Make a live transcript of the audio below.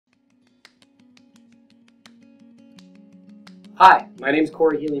Hi, my name is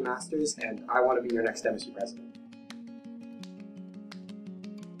Helie-Masters, and I want to be your next MSU president.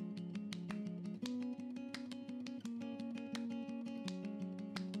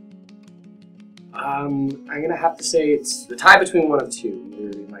 I'm going to have to say it's the tie between one of two.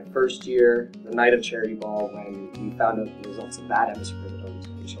 Either in my first year, the night of charity ball, when we found out the results of that MSU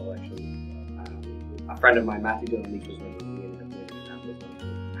presidential election. A friend of mine, Matthew Dillon, was winning, and we ended up winning, and that was one of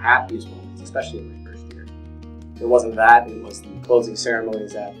the happiest moments, especially in my first year. It wasn't that, it was the closing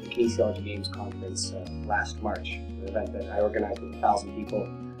ceremonies at the Kinesiology Games Conference last March, an event that I organized with 1,000 people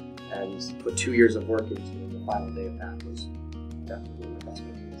and put 2 years of work into. The final day of that was definitely one of my best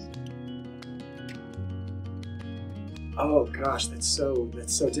memories. Oh gosh, that's so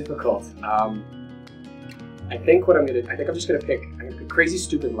difficult. I think I'm just gonna pick Crazy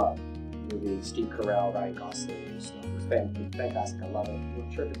Stupid Love, movie, Steve Carell, Ryan Gosling. So it was fantastic. I love it. I'm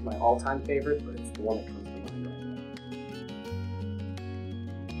not sure if it's my all-time favorite, but it's the one that comes to mind right now.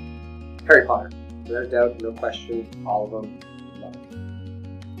 Harry Potter, without a doubt, no question, all of them. Love it.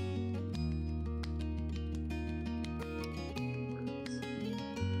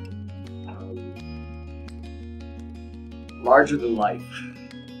 Larger than life.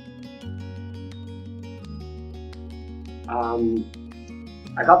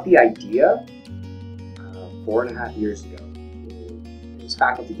 I got the idea 4.5 years ago. It was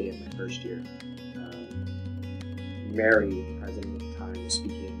faculty day of my first year. Mary, the president at the time, was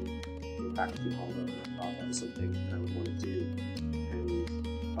speaking in the faculty hall, and I thought that was something that I would want to do. And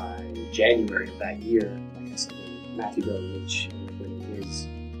by January of that year, like I said, when Matthew Dillon was winning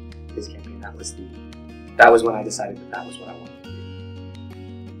his campaign, that was when I decided that was what I wanted to do.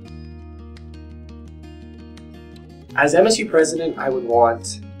 As MSU president, I would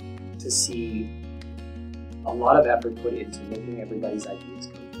want to see a lot of effort put into making everybody's ideas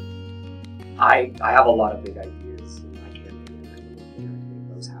come true. I have a lot of big ideas, and I can't do everything to make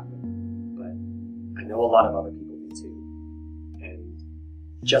those happen. But I know a lot of other people do too. And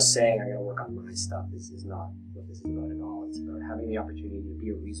just saying I'm going to work on my stuff is not what this is about at all. It's about having the opportunity to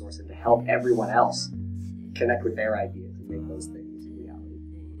be a resource and to help everyone else connect with their ideas and make those things a reality.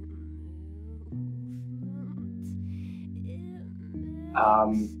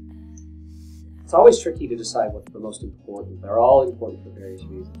 It's always tricky to decide what's the most important. They're all important for various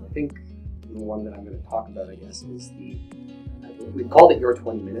reasons. I think the one that I'm going to talk about, I guess, is we've called it Your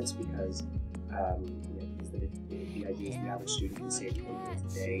 20 Minutes because the idea is the average student can save 20 minutes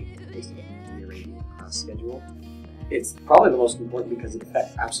a day based on the rearranging class schedule. It's probably the most important because it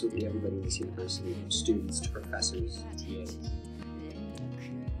affects absolutely everybody in this university, from students to professors to TAs.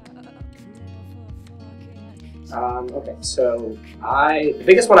 Okay, so the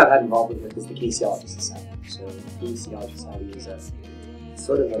biggest one I've had involvement with is the Kinesiology Society. So the Kinesiology Society is it's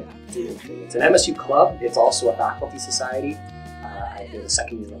an MSU club. It's also a faculty society. I've been a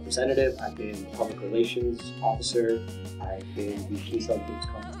second-year representative. I've been public relations officer. I've been the Kinesiology Games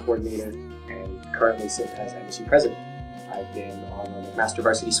Conference coordinator, and currently sit as MSU president. I've been on the Master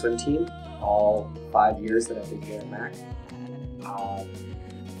Varsity swim team all 5 years that I've been here at MAC.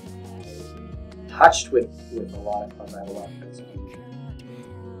 Touched with a lot of clubs. I have a lot of friends who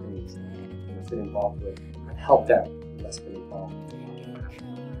I've been involved with. I've helped out, less been involved.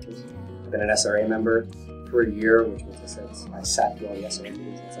 I've been an SRA member for a year, which was I sat through all the SRA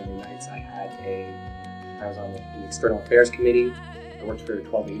meetings on Sunday nights. I was on the external affairs committee. I worked for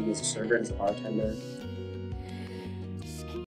 1280 as a server and as a bartender.